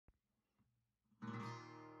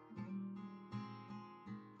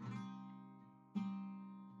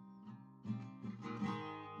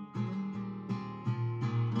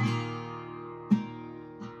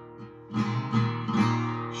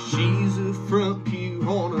front pew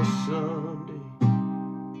on a Sunday.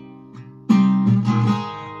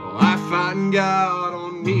 Well, I find God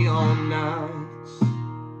on neon nights.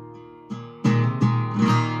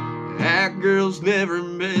 That girl's never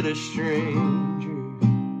met a stranger.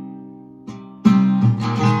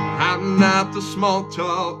 I'm not the small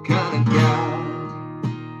talk kind of guy.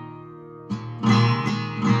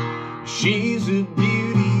 She's a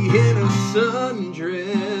beauty in a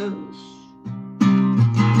sundress,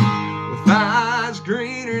 with eyes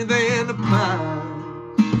greener than the pines.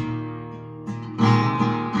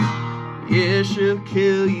 Yeah, she'll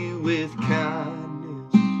kill you with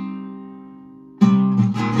kindness.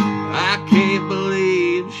 I can't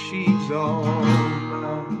believe she's all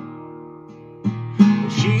mine.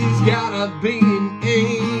 She's gotta be an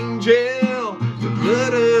angel to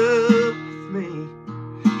put up with me.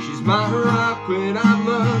 She's my rock when I'm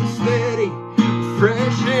unsteady,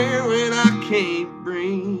 fresh air when I can't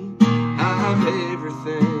breathe. I'm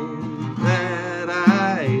everything that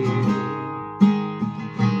I am,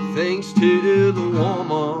 thanks to the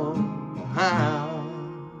woman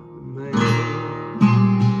behind me.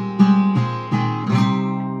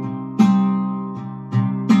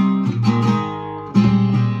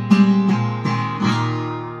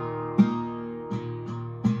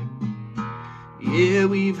 Yeah,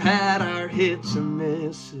 we've had our hits and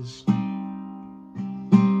misses,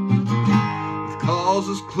 with calls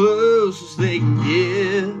as close as they can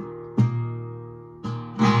get.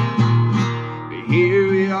 But here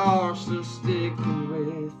we are, still sticking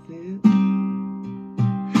with it.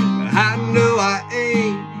 But I know I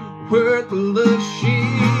ain't worth the love she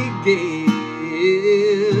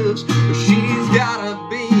gives. But she's gotta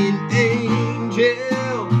be an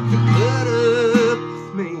angel to put up with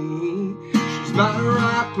me. My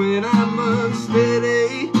rock when I'm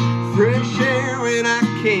unsteady, fresh air when I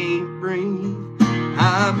can't breathe.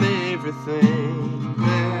 I'm everything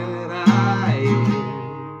that I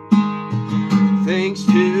am, thanks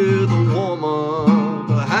to the woman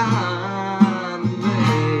behind me.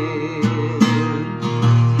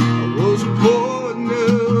 I was a boy with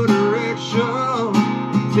no direction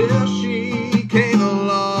till she came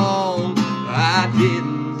along. I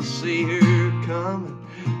didn't see her coming,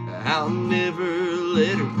 I'll never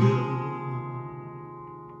let her go.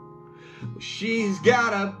 Well, she's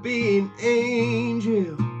gotta be an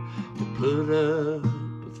angel to put up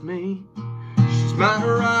with me. She's my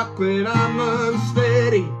rock when I'm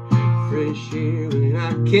unsteady, fresh air when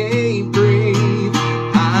I can't breathe.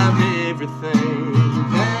 I'm everything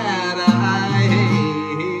that I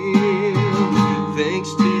am, thanks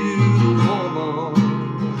to the woman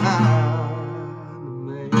behind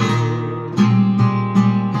me.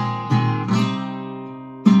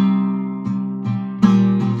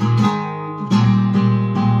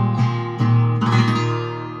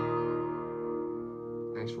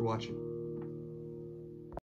 Thanks for watching.